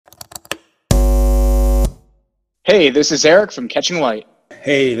Hey, this is Eric from Catching Light.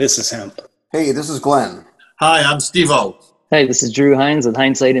 Hey, this is Hemp. Hey, this is Glenn. Hi, I'm Steve-O. Hey, this is Drew Hines with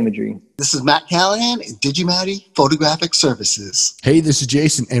Hindsight Imagery. This is Matt Callahan at Digimatty Photographic Services. Hey, this is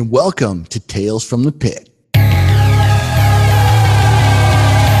Jason, and welcome to Tales from the Pit.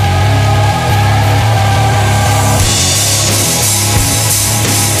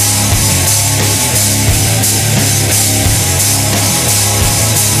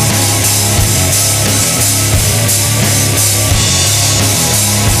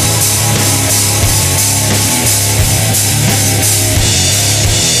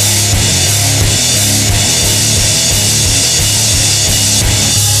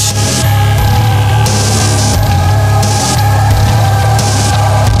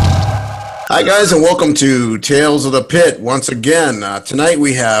 Hi, guys, and welcome to Tales of the Pit once again. Tonight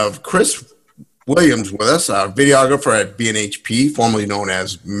we have Chris Williams with us, a videographer at B&HP, formerly known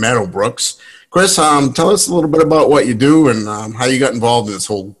as Meadowbrooks. Chris, tell us a little bit about what you do and how you got involved in this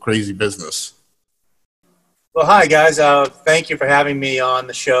whole crazy business. Well, hi, guys. Thank you for having me on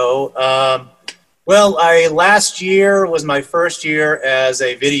the show. Last year was my first year as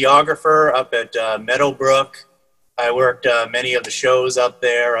a videographer up at Meadowbrook. I worked many of the shows up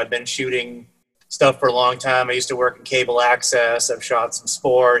there. I've been shooting stuff for a long time. I used to work in cable access. I've shot some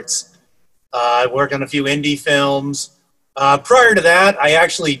sports. I worked on a few indie films. Prior to that, I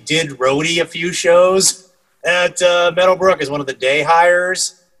actually did roadie a few shows at Meadowbrook as one of the day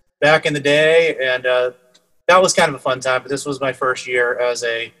hires back in the day. And that was kind of a fun time. But this was my first year as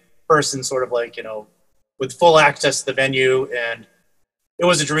a person sort of like, with full access to the venue. And it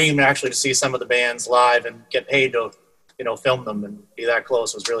was a dream actually to see some of the bands live and get paid to, film them and be that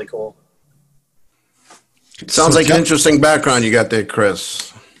close. It was really cool. Sounds like an interesting background you got there,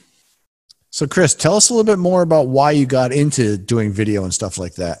 Chris. So, Chris, tell us a little bit more about why you got into doing video and stuff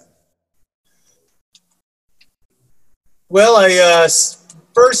like that. Well, I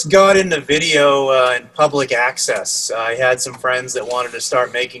first got into video in public access. I had some friends that wanted to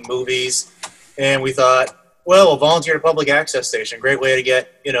start making movies, and we thought, well, we'll volunteer at a public access station. Great way to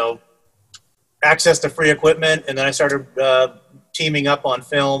get, access to free equipment. And then I started teaming up on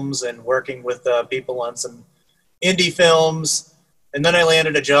films and working with people on some indie films. And then I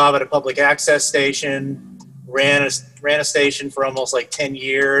landed a job at a public access station, ran a station for almost like 10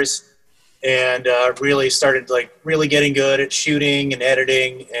 years, and really started really getting good at shooting and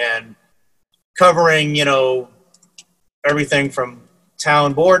editing and covering, everything from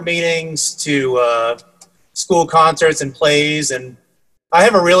town board meetings to school concerts and plays. And I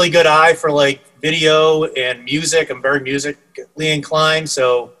have a really good eye for video and music. I'm very musically inclined,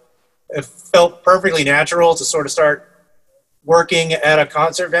 so it felt perfectly natural to sort of start working at a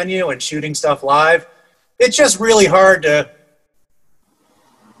concert venue and shooting stuff live. It's just really hard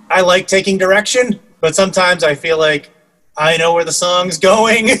I like taking direction, but sometimes I feel like I know where the song's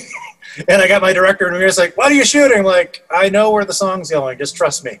going and I got my director and he's like, what are you shooting? I'm like, I know where the song's going, just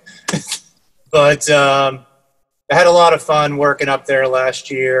trust me. But I had a lot of fun working up there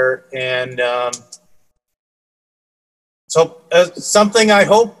last year, and something I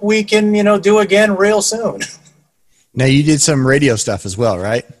hope we can, do again real soon. Now, you did some radio stuff as well,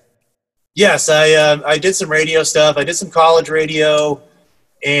 right? Yes, I did some radio stuff. I did some college radio,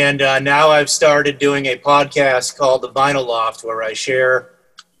 and now I've started doing a podcast called The Vinyl Loft, where I share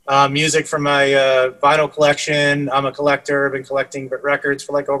music from my vinyl collection. I'm a collector. I've been collecting records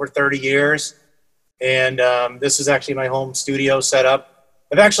for over 30 years. And this is actually my home studio setup.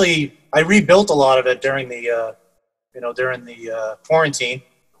 I rebuilt a lot of it during the quarantine.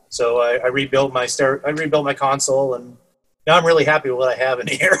 So I rebuilt my console, and now I'm really happy with what I have in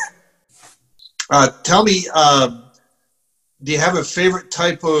here. Tell me, do you have a favorite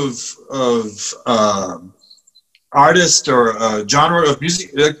type of artist or genre of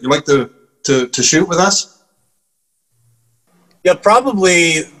music you like to shoot with us? Yeah,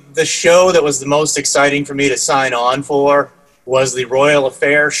 probably. The show that was the most exciting for me to sign on for was the Royal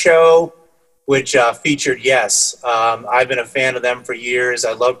Affair show, which featured Yes. I've been a fan of them for years.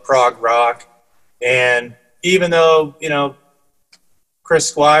 I love prog rock. And even though, Chris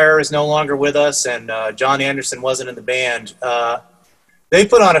Squire is no longer with us and John Anderson wasn't in the band, they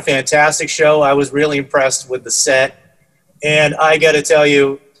put on a fantastic show. I was really impressed with the set. And I got to tell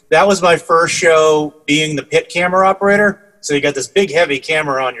you, that was my first show being the pit camera operator. So you got this big, heavy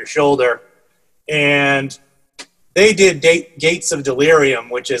camera on your shoulder. And they did Gates of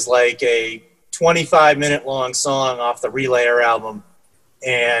Delirium, which is like a 25-minute long song off the Relayer album.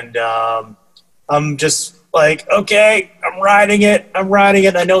 And I'm just like, okay, I'm riding it. I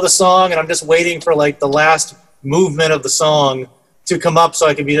know the song, and I'm just waiting for the last movement of the song to come up so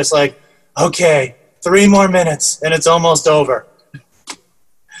I can be just like, okay, 3 more minutes, and it's almost over.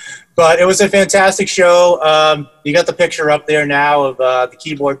 But it was a fantastic show. You got the picture up there now of the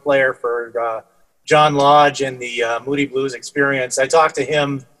keyboard player for John Lodge and the Moody Blues Experience. I talked to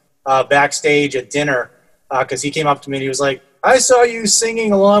him backstage at dinner because he came up to me and he was like, I saw you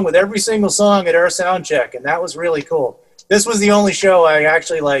singing along with every single song at our sound check, and that was really cool. This was the only show I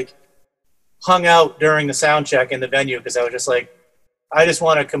actually like hung out during the sound check in the venue because I was just like, I just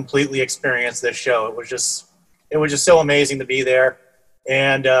want to completely experience this show. It was just so amazing to be there.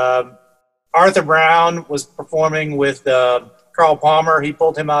 And Arthur Brown was performing with Carl Palmer. He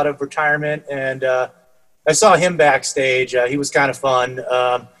pulled him out of retirement, and I saw him backstage. He was kind of fun.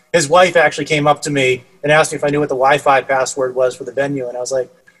 His wife actually came up to me and asked me if I knew what the Wi-Fi password was for the venue, and I was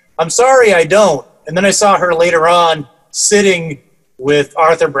like, I'm sorry, I don't. And then I saw her later on sitting with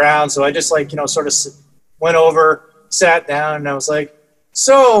Arthur Brown, so I just like, sort of went over, sat down, and I was like,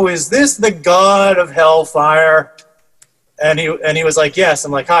 so is this the god of hellfire? And he was like, yes.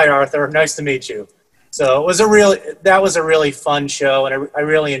 I'm like, hi, Arthur. Nice to meet you. So that was a really fun show, and I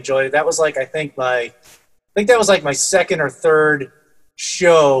really enjoyed it. That was like, I think that was like my second or third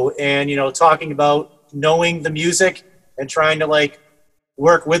show, and, talking about knowing the music and trying to like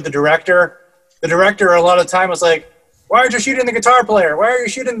work with the director. The director a lot of the time was like, why aren't you shooting the guitar player? Why are you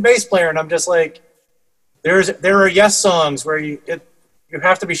shooting the bass player? And I'm just like, there are Yes songs where you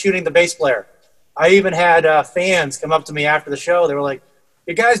have to be shooting the bass player. I even had fans come up to me after the show. They were like,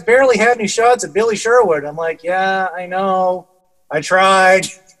 you guys barely had any shots at Billy Sherwood. I'm like, yeah, I know. I tried.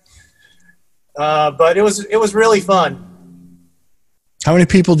 But it was really fun. How many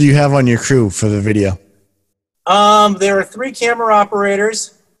people do you have on your crew for the video? There are 3 camera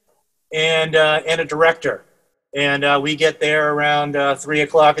operators and a director. And we get there around 3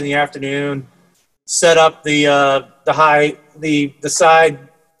 o'clock in the afternoon, set up the side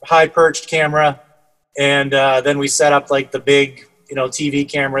high perched camera, and then we set up like the big TV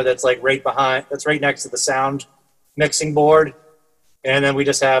camera that's like right next to the sound mixing board, and then we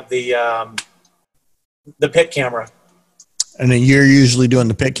just have the pit camera. And then you're usually doing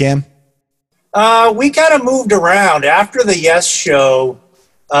the pit cam? We kind of moved around after the Yes show.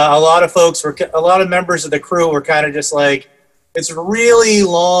 A lot of members of the crew were kind of just like, it's a really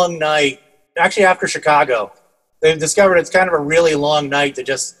long night. Actually, after Chicago, they've discovered it's kind of a really long night to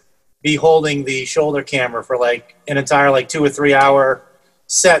just be holding the shoulder camera for like an entire like 2 or 3 hour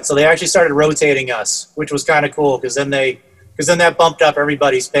set. So they actually started rotating us, which was kind of cool because then that bumped up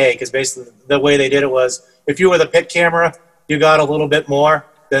everybody's pay. Because basically the way they did it was, if you were the pit camera, you got a little bit more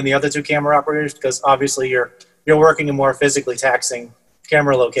than the other 2 camera operators because obviously you're working a more physically taxing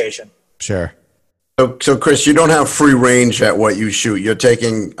camera location. Sure. So Chris, you don't have free range at what you shoot. You're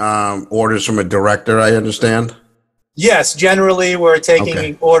taking orders from a director, I understand? Yes, generally we're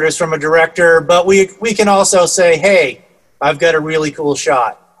taking orders from a director, but we can also say, hey, I've got a really cool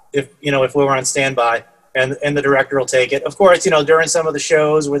shot if we were on standby, and the director will take it. Of course, during some of the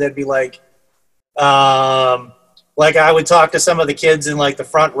shows where they'd be like I would talk to some of the kids in like the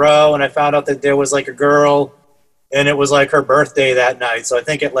front row, and I found out that there was like a girl, and it was like her birthday that night. So I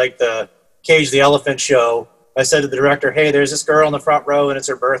think at like the Cage the Elephant show, I said to the director, hey, there's this girl in the front row and it's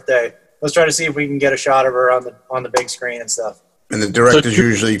her birthday. Let's try to see if we can get a shot of her on the big screen and stuff. And the director's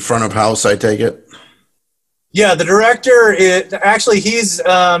usually front of house, I take it? Yeah, the director he's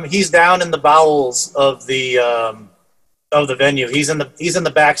down in the bowels of the venue. He's in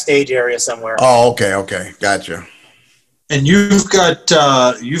the backstage area somewhere. Oh, okay, gotcha. And you've got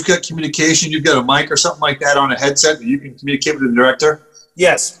communication. You've got a mic or something like that on a headset that you can communicate with the director.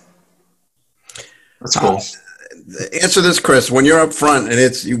 Yes. That's cool. Answer this, Chris. When you're up front,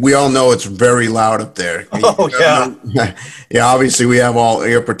 and we all know it's very loud up there. Oh yeah. Yeah. Obviously, we have all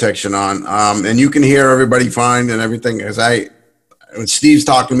ear protection on, and you can hear everybody fine and everything. When Steve's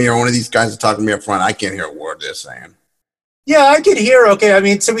talking to me or one of these guys is talking to me up front, I can't hear a word they're saying. Yeah, I could hear. Okay, I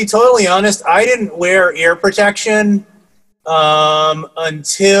mean, to be totally honest, I didn't wear ear protection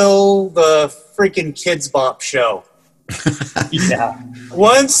until the freaking Kids Bop show. Yeah.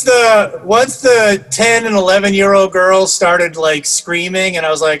 Once the 10 and 11-year-old girls started like screaming, and I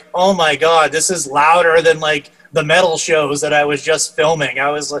was like, oh my god, this is louder than like the metal shows that I was just filming.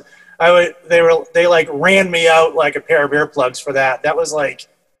 They like ran me out like a pair of earplugs for that. That was like,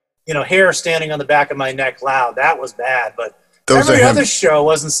 hair standing on the back of my neck loud. That was bad, but every other show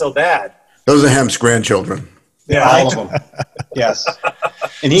wasn't so bad. Those are Hemp's grandchildren. Yeah, all of them. Yes.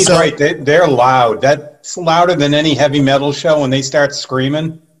 And he's right. They're loud. That's louder than any heavy metal show when they start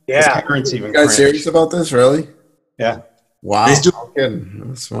screaming. Yeah. His parents even You guys serious about this? Really? Yeah. Wow. They do.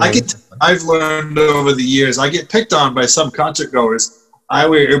 I've learned over the years, I get picked on by some concert goers I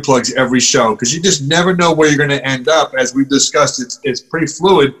wear earplugs every show because you just never know where you're going to end up. As we've discussed, it's pretty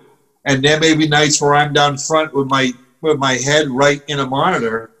fluid, and there may be nights where I'm down front with my head right in a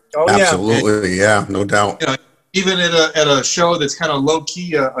monitor. Oh Absolutely, yeah, no doubt. You know, even at a show that's kind of low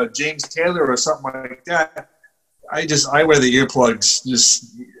key, a James Taylor or something like that, I wear the earplugs.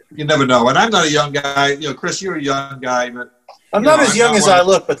 Just you never know. And I'm not a young guy. You know, Chris, you're a young guy, but I'm not as young as I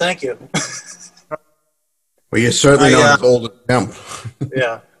look, but thank you. Well, you're certainly not as old as him.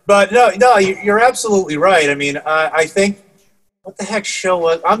 Yeah, but no, you're absolutely right. I mean, I think what the heck show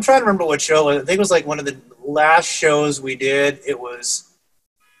was? I'm trying to remember what show it was. I think it was like one of the last shows we did. It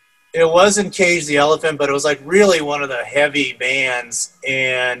wasn't Cage the Elephant, but it was like really one of the heavy bands,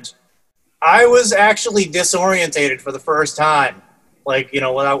 and I was actually disorientated for the first time. Like, you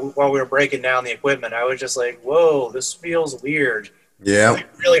know, while we were breaking down the equipment, I was just like, whoa, this feels weird. Yeah. It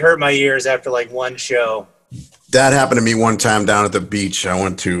really hurt my ears after like one show. That happened to me one time down at the beach. I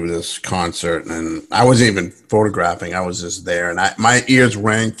went to this concert, and I wasn't even photographing. I was just there, and my ears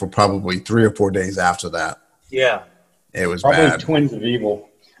rang for probably 3 or 4 days after that. Yeah. It was Probably bad. Twins of Evil.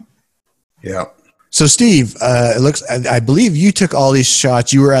 Yep. So, Steve, I believe you took all these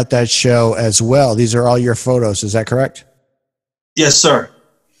shots. You were at that show as well. These are all your photos. Is that correct? yes, sir.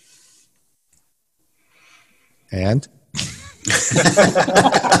 And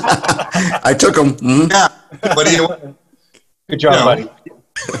I took them. Yeah, but Good job, buddy.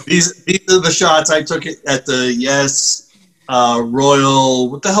 these are the shots I took it at the Royal.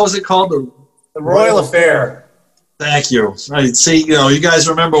 What the hell is it called? The Royal Affair. Thank you. I see. You know, you guys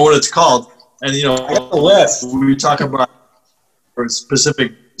remember what it's called, and you know, I got the list. we talk about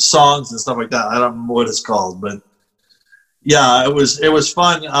specific songs and stuff like that. I don't remember what it's called, but yeah, it was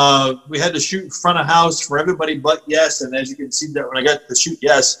fun. We had to shoot front of house for everybody but Yes, and as you can see that when I got to shoot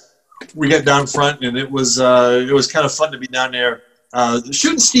Yes, we got down front, and it was kind of fun to be down there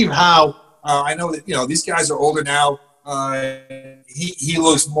shooting Steve Howe. I know that these guys are older now. He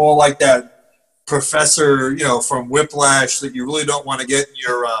looks more like that professor from Whiplash that you really don't want to get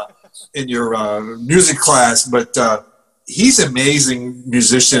in your music class, but he's an amazing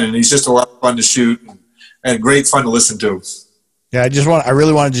musician, and he's just a lot of fun to shoot and great fun to listen to. yeah, I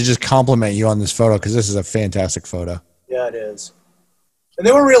really wanted to just compliment you on this photo because this is a fantastic photo. Yeah, it is. And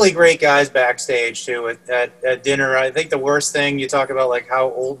they were really great guys backstage too at dinner. I think the worst thing, you talk about like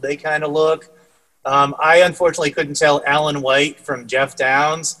how old they kind of look. I unfortunately couldn't tell Alan White from Jeff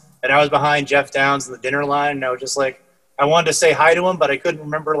Downs, and I was behind Jeff Downs in the dinner line, and I was just like, I wanted to say hi to him, but I couldn't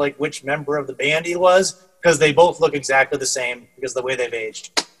remember like which member of the band he was because they both look exactly the same because of the way they've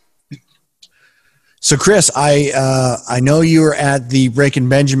aged. So, Chris, I know you were at the Breaking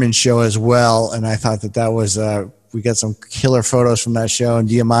Benjamin show as well, and I thought that was we got some killer photos from that show. And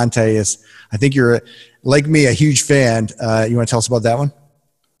Diamante is, I think you're like me, a huge fan. You want to tell us about that one?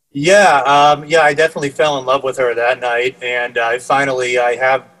 Yeah, I definitely fell in love with her that night, and I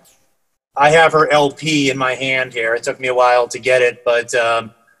have her LP in my hand here. It took me a while to get it, but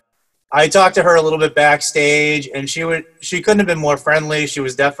I talked to her a little bit backstage, and she couldn't have been more friendly. She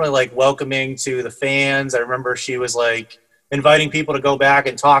was definitely like welcoming to the fans. I remember she was like inviting people to go back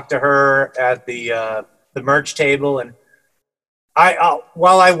and talk to her at the merch table. And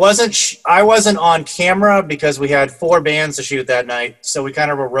while I wasn't on camera because we had 4 bands to shoot that night, so we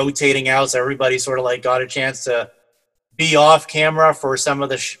kind of were rotating out, so everybody sort of like got a chance to be off camera for some of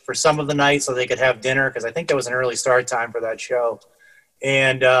the nights so they could have dinner, because I think there was an early start time for that show.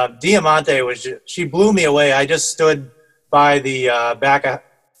 And Diamante she blew me away. I just stood by the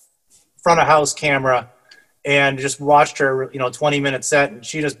front of house camera and just watched her 20-minute set, and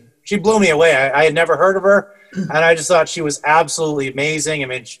she blew me away. I had never heard of her, and I just thought she was absolutely amazing. I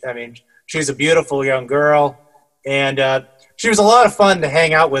mean she's a beautiful young girl, and she was a lot of fun to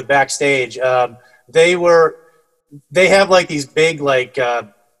hang out with backstage. They have like these big, like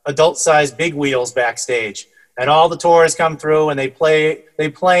adult-sized big wheels backstage, and all the tours come through and they play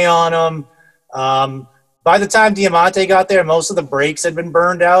on them. By the time Diamante got there, most of the brakes had been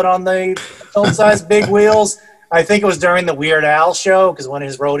burned out on the adult-sized big wheels. I think it was during the Weird Al show, because one of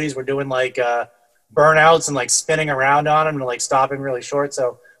his roadies were doing like burnouts and like spinning around on him and like stopping really short.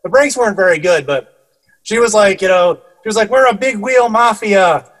 So the brakes weren't very good, but she was like, we're a big wheel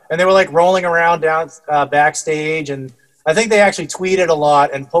mafia. And they were like rolling around down backstage. And I think they actually tweeted a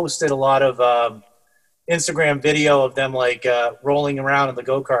lot and posted a lot of Instagram video of them like rolling around in the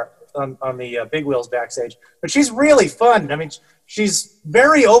go-kart on the big wheels backstage. But she's really fun. I mean, she's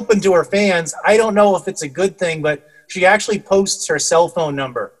very open to her fans. I don't know if it's a good thing, but she actually posts her cell phone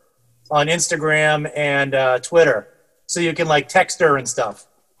number on Instagram and Twitter, so you can like text her and stuff.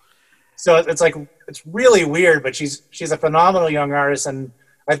 So it's it's really weird, but she's a phenomenal young artist, and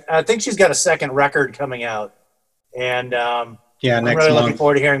I think she's got a second record coming out, and I'm really looking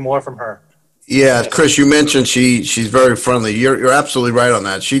forward to hearing more from her. Yeah, Chris, you mentioned she's very friendly. You're absolutely right on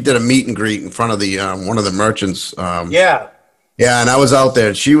that. She did a meet and greet in front of the one of the merchants. Yeah, and I was out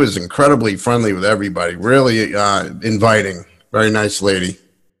there. She was incredibly friendly with everybody. Really inviting. Very nice lady.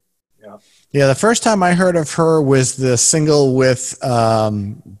 Yeah, the first time I heard of her was the single with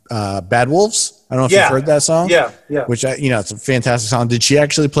Bad Wolves. I don't know if you've heard that song. Yeah. Which it's a fantastic song. Did she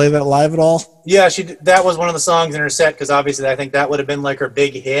actually play that live at all? Yeah, that was one of the songs in her set because obviously I think that would have been like her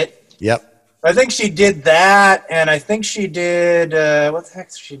big hit. Yep. I think she did that, and I think she did what the heck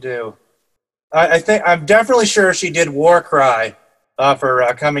did she do? I'm definitely sure she did War Cry for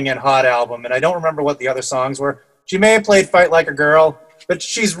Coming In Hot album, and I don't remember what the other songs were. She may have played Fight Like a Girl, but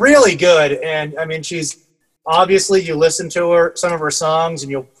she's really good, and I mean, she's obviously, you listen to some of her songs,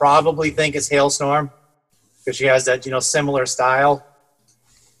 and you'll probably think it's Hailstorm because she has that similar style.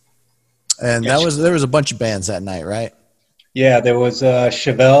 And there was a bunch of bands that night, right? Yeah, there was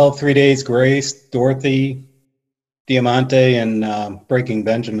Chevelle, 3 Days Grace, Dorothy, Diamante, and Breaking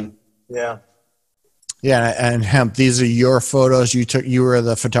Benjamin. Yeah. Yeah, and Hemp, these are your photos you took. You were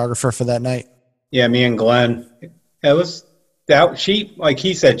the photographer for that night? Yeah, me and Glenn. It was that she, like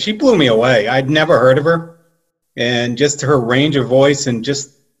he said, she blew me away. I'd never heard of her. And just her range of voice and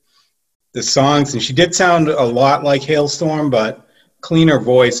just the songs. And she did sound a lot like Hailstorm, but cleaner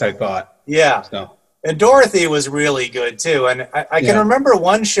voice, I thought. Yeah. So. And Dorothy was really good, too. And I can remember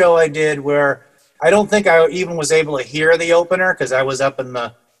one show I did where I don't think I even was able to hear the opener because I was up in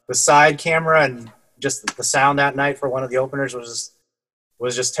the side camera, and just the sound that night for one of the openers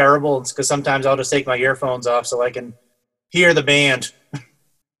was just terrible because sometimes I'll just take my earphones off so I can hear the band,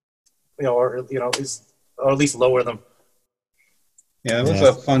 or at least lower them. Yeah, it was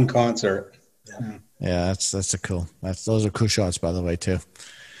a fun concert. Yeah, those are cool shots, by the way, too.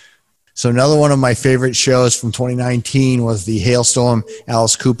 So another one of my favorite shows from 2019 was the Hailstorm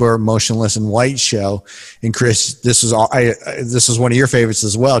Alice Cooper Motionless in White show. And Chris, this was one of your favorites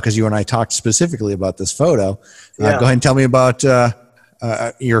as well because you and I talked specifically about this photo. Go ahead and tell me about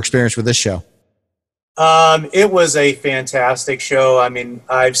your experience with this show. It was a fantastic show. I mean,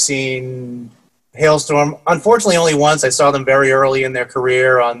 I've seen Hailstorm, unfortunately, only once. I saw them very early in their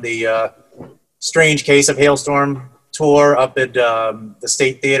career on the Strange Case of Hailstorm tour up at the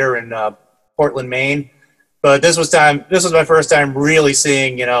State Theater in Portland, Maine. But this was my first time really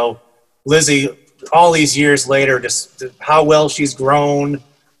seeing, Lizzie all these years later, just how well she's grown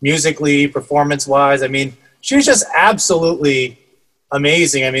musically, performance-wise. I mean, she's just absolutely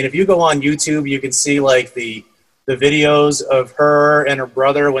amazing. I mean, if you go on YouTube, you can see like the videos of her and her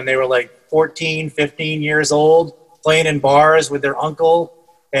brother when they were like 14, 15 years old, playing in bars with their uncle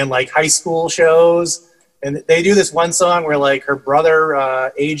and like high school shows. And they do this one song where like her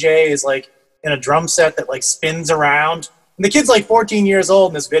brother, AJ, is like in a drum set that like spins around. And the kid's like 14 years old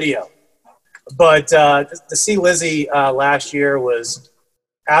in this video. But to see Lizzie last year was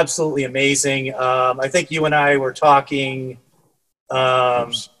absolutely amazing. I think you and I were talking at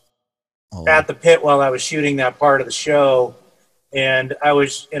the pit while I was shooting that part of the show. And I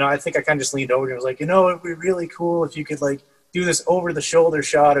was, I think I kind of just leaned over and was like, it would be really cool if you could like do this over the shoulder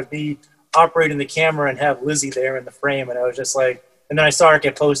shot of me operating the camera and have Lizzie there in the frame. And I was just like, and then I saw it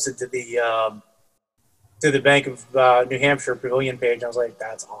get posted to the Bank of New Hampshire Pavilion page. And I was like,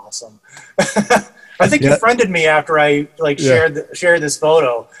 that's awesome. I think you friended me after I like shared this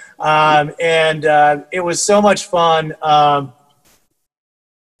photo. And it was so much fun.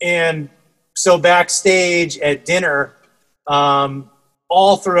 And so backstage at dinner,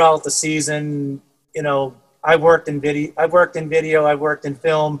 all throughout the season, I've worked in video, I've worked in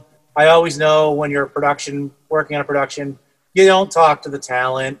film. I always know when you're working on a production, you don't talk to the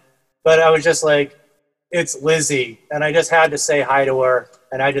talent, but I was just like, it's Lizzie. And I just had to say hi to her.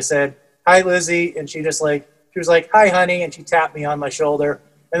 And I just said, hi, Lizzie. And she was like, hi, honey. And she tapped me on my shoulder.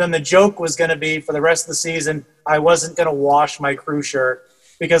 And then the joke was going to be for the rest of the season, I wasn't going to wash my crew shirt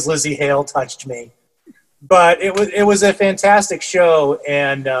because Lizzie Hale touched me. But it was a fantastic show.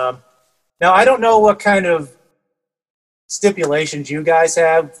 And now I don't know what kind of stipulations you guys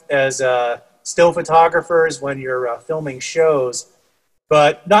have as still photographers when you're filming shows,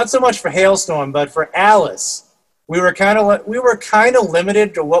 but not so much for Hailstorm, but for Alice, we were kind of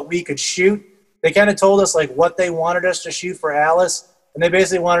limited to what we could shoot. They kind of told us like what they wanted us to shoot for Alice, and they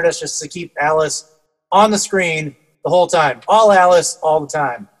basically wanted us just to keep Alice on the screen the whole time, all Alice all the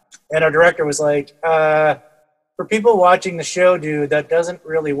time. And our director was like, for people watching the show, dude, that doesn't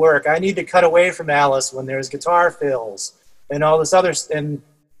really work. I need to cut away from Alice when there's guitar fills and all this other, and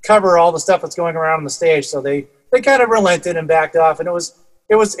cover all the stuff that's going around on the stage. So they kind of relented and backed off, and it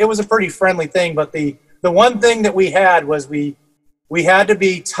was a pretty friendly thing. But the one thing that we had was we had to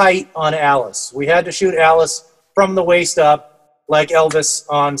be tight on Alice. We had to shoot Alice from the waist up, like Elvis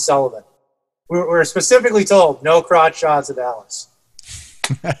on Sullivan. We were specifically told no crotch shots of Alice.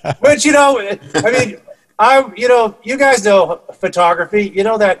 Which, you know, I mean, you guys know photography. You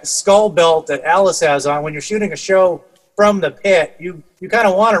know that skull belt that Alice has on when you're shooting a show from the pit. You kind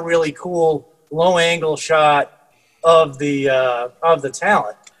of want a really cool low angle shot of the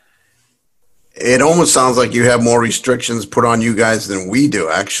talent. It almost sounds like you have more restrictions put on you guys than we do,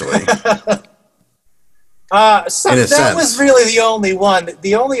 actually. That was really the only one.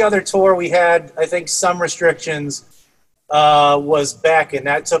 The only other tour we had, I think, some restrictions was Beck, and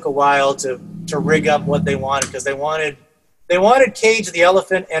that took a while to rig up what they wanted, because they wanted Cage the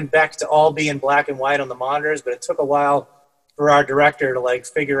Elephant and Beck to all be in black and white on the monitors, but it took a while for our director to like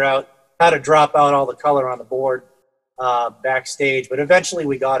figure out how to drop out all the color on the board backstage. But eventually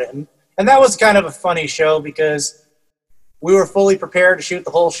we got it, and that was kind of a funny show because we were fully prepared to shoot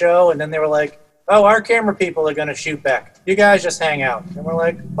the whole show, and then they were like, "Oh, our camera people are going to shoot Beck. You guys just hang out." And we're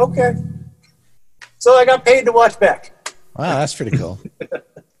like, "Okay." So I got paid to watch Beck. Wow, that's pretty cool.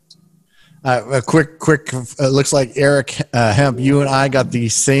 A quick. It looks like Eric Hemp, you and I got the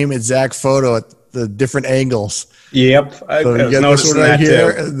same exact photo at the different angles. Yep, So I you was get this noticing one right that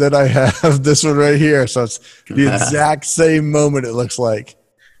here, too. and then I have this one right here. So it's the exact same moment. It looks like.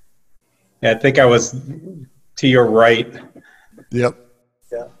 Yeah, I think I was to your right. Yep.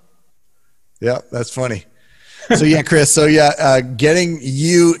 Yeah. Yep. That's funny. So yeah, Chris. So yeah, getting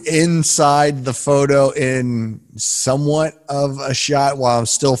you inside the photo in somewhat of a shot while I'm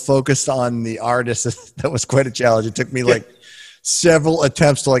still focused on the artist, that was quite a challenge. It took me like several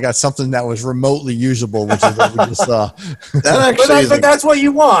attempts till I got something that was remotely usable, which is what we just saw. That actually But that's what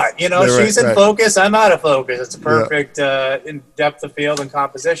you want. You know, Right, she's in right. focus. I'm out of focus. It's a perfect in depth of field and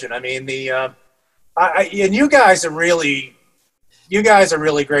composition. I mean, and you guys are really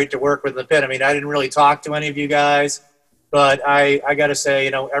great to work with in the pit. I mean, I didn't really talk to any of you guys, but I got to say,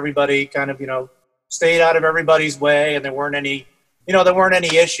 you know, everybody kind of, you know, stayed out of everybody's way, and there weren't any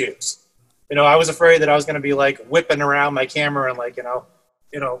issues. You know, I was afraid that I was going to be like whipping around my camera and like, you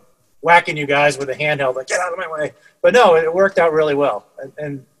know, whacking you guys with a handheld, like, get out of my way. But no, it worked out really well,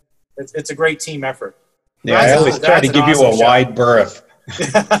 and it's a great team effort. Yeah, I always try to give you a wide berth.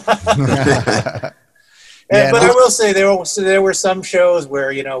 But I will say there were some shows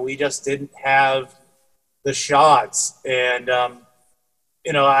where, you know, we just didn't have the shots, and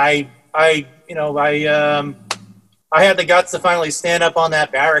you know, I had the guts to finally stand up on that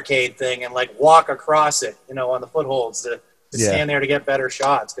barricade thing and like walk across it, you know, on the footholds to stand there to get better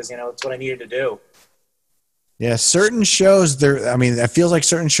shots, because, you know, it's what I needed to do. Yeah, certain shows I mean, it feels like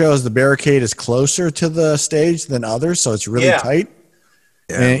certain shows the barricade is closer to the stage than others, so it's really tight.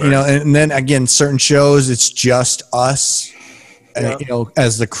 Yeah, And, you know, and then again, certain shows it's just us, you know,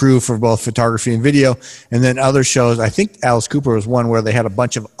 as the crew for both photography and video. And then other shows, I think Alice Cooper was one where they had a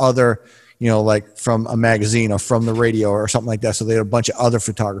bunch of other, you know, like from a magazine or from the radio or something like that. So they had a bunch of other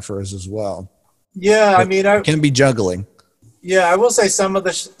photographers as well. Yeah, I mean, it can be juggling. Yeah, I will say some of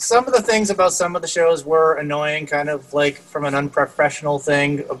the things about some of the shows were annoying, kind of like from an unprofessional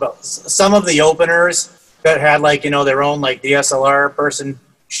thing about some of the openers that had like, you know, their own like DSLR person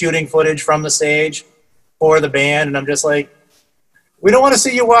shooting footage from the stage for the band, and I'm just like, we don't want to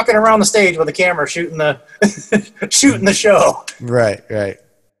see you walking around the stage with a camera shooting the shooting the show. Right.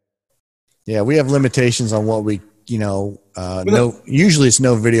 Yeah, we have limitations on what we, you know, usually it's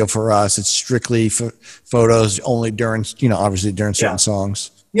no video for us. It's strictly photos only during, you know, obviously during certain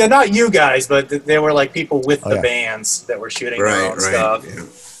songs. Yeah, not you guys, but there were like people with the bands that were shooting their own stuff. Yeah.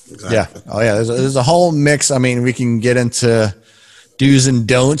 Exactly. Yeah. Oh yeah. There's a whole mix. I mean, we can get into do's and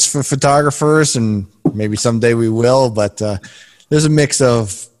don'ts for photographers, and maybe someday we will, but there's a mix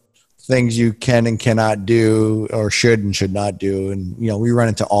of things you can and cannot do, or should and should not do. And, you know, we run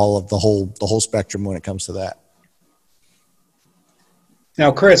into all of the whole spectrum when it comes to that.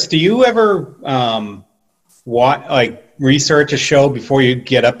 Now, Chris, do you ever research a show before you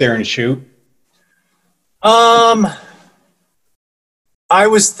get up there and shoot? Honestly,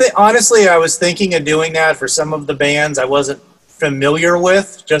 I was thinking of doing that for some of the bands I wasn't familiar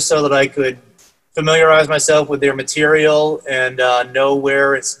with, just so that I could familiarize myself with their material and know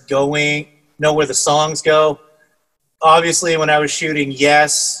where it's going, know where the songs go. Obviously, when I was shooting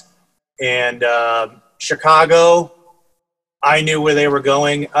Yes and Chicago, I knew where they were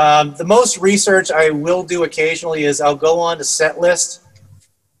going. The most research I will do occasionally is I'll go on to Setlist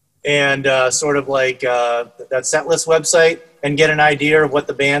and sort of like that Setlist website, and get an idea of what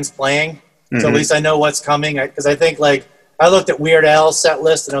the band's playing. So at Mhm. least I know what's coming. Because I think, like, I looked at Weird Al's set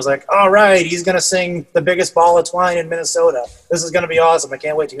list and I was like, all right, he's going to sing The Biggest Ball of Twine in Minnesota. This is going to be awesome. I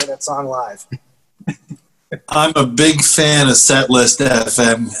can't wait to hear that song live. I'm a big fan of Setlist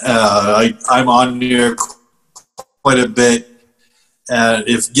FM. I'm on there quite a bit. And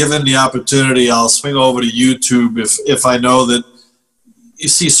if given the opportunity, I'll swing over to YouTube if I know that you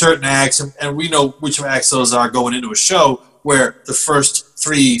see certain acts, and we know which acts those are going into a show, where the first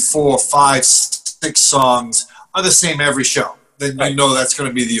 3, 4, 5, 6 songs are the same every show. Then you know that's going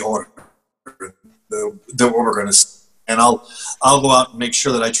to be the order that we're going to see. And I'll go out and make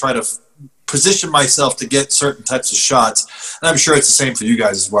sure that I try to position myself to get certain types of shots. And I'm sure it's the same for you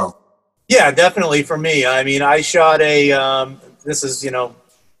guys as well. Yeah, definitely for me. I mean, I shot this is,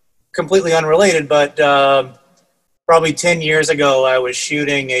 completely unrelated, but probably 10 years ago, I was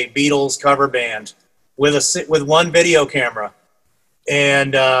shooting a Beatles cover band with one video camera.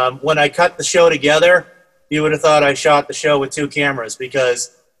 And when I cut the show together, you would have thought I shot the show with 2 cameras,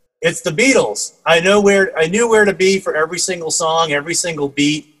 because it's the Beatles. I knew where to be for every single song, every single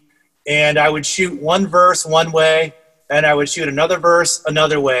beat. And I would shoot one verse one way, and I would shoot another verse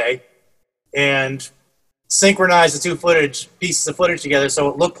another way, and synchronize the 2 pieces of footage together so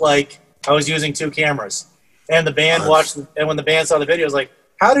it looked like I was using 2 cameras. And the band and when the band saw the video, it was like,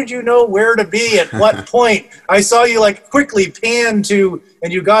 how did you know where to be at what point? I saw you like quickly pan to,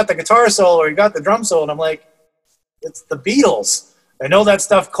 and you got the guitar solo or you got the drum solo, and I'm like, it's the Beatles. I know that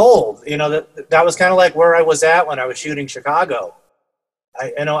stuff cold. That was kind of like where I was at when I was shooting Chicago.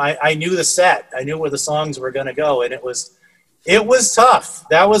 I knew the set. I knew where the songs were going to go, and it was tough.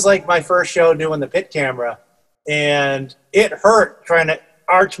 That was like my first show doing the pit camera, and it hurt trying to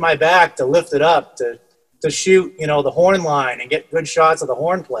arch my back to lift it up to shoot, the horn line and get good shots of the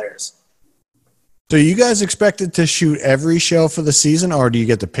horn players. So you guys expected to shoot every show for the season, or do you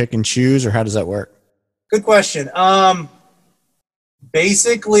get to pick and choose, or how does that work? Good question.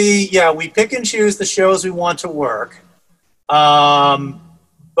 Basically, yeah, we pick and choose the shows we want to work.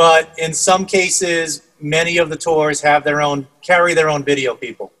 But in some cases, many of the tours carry their own video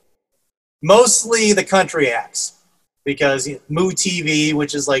people. Mostly the country acts, because Moo TV,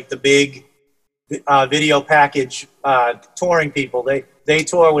 which is like the big video package touring people, they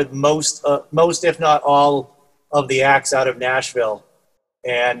tour with most if not all of the acts out of Nashville,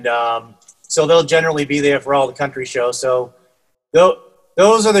 and so they'll generally be there for all the country shows. So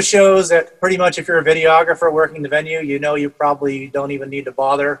those are the shows that pretty much, if you're a videographer working the venue, you probably don't even need to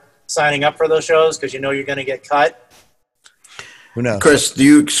bother signing up for those shows, because you're going to get cut. Who knows? Chris, do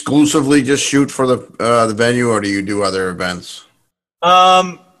you exclusively just shoot for the venue, or do you do other events?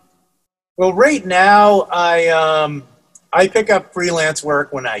 Well, right now I pick up freelance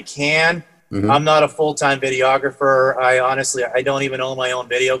work when I can. Mm-hmm. I'm not a full-time videographer. I don't even own my own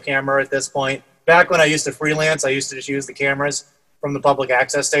video camera at this point. Back when I used to freelance, I used to just use the cameras from the public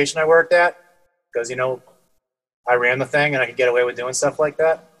access station I worked at, because, I ran the thing and I could get away with doing stuff like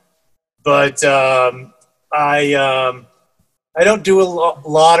that. But I don't do a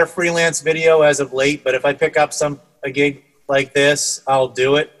lot of freelance video as of late, but if I pick up a gig like this, I'll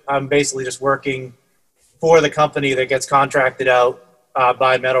do it. I'm basically just working for the company that gets contracted out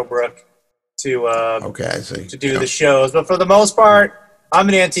by Meadowbrook to do the shows. But for the most part, I'm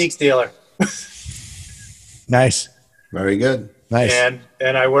an antiques dealer. Nice. Very good. Nice. And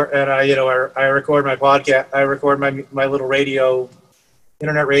I work, and I record my podcast. I record my little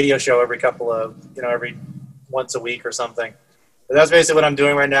internet radio show every once a week or something. But that's basically what I'm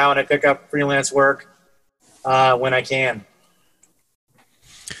doing right now, and I pick up freelance work when I can.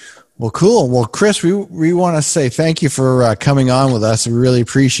 Well, cool. Well, Chris, we want to say thank you for coming on with us. We really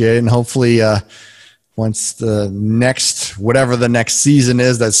appreciate it, and hopefully once whatever the next season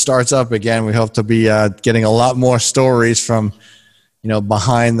is that starts up again, we hope to be getting a lot more stories from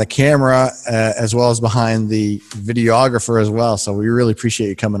behind the camera as well as behind the videographer as well. So we really appreciate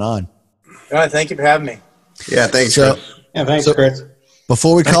you coming on. All right, thank you for having me. Yeah, thanks, Chris. Yeah, thanks, Chris.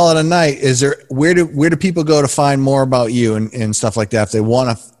 Before we call it a night, where do people go to find more about you and stuff like that? If they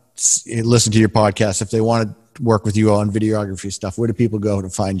want to listen to your podcast, if they want to work with you on videography stuff, where do people go to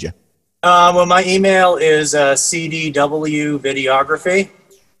find you? Well, my email is CDW Videography,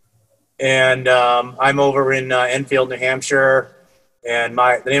 and I'm over in Enfield, New Hampshire, and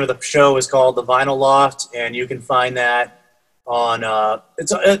the name of the show is called The Vinyl Loft, and you can find that on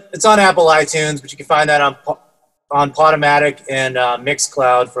it's on Apple iTunes, but you can find that on Podomatic and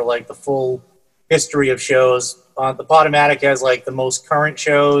Mixcloud for like the full history of shows. The Podomatic has like the most current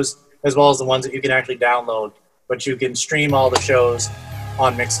shows as well as the ones that you can actually download, but you can stream all the shows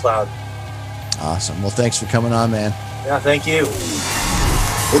on Mixcloud. Awesome. Well, thanks for coming on, man. Yeah, thank you.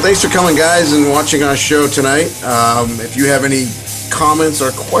 Well, thanks for coming, guys, and watching our show tonight. If you have any comments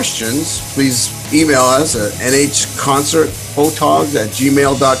or questions, please email us at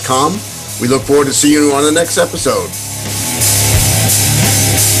nhconcertphotogs@gmail.com. We look forward to seeing you on the next episode.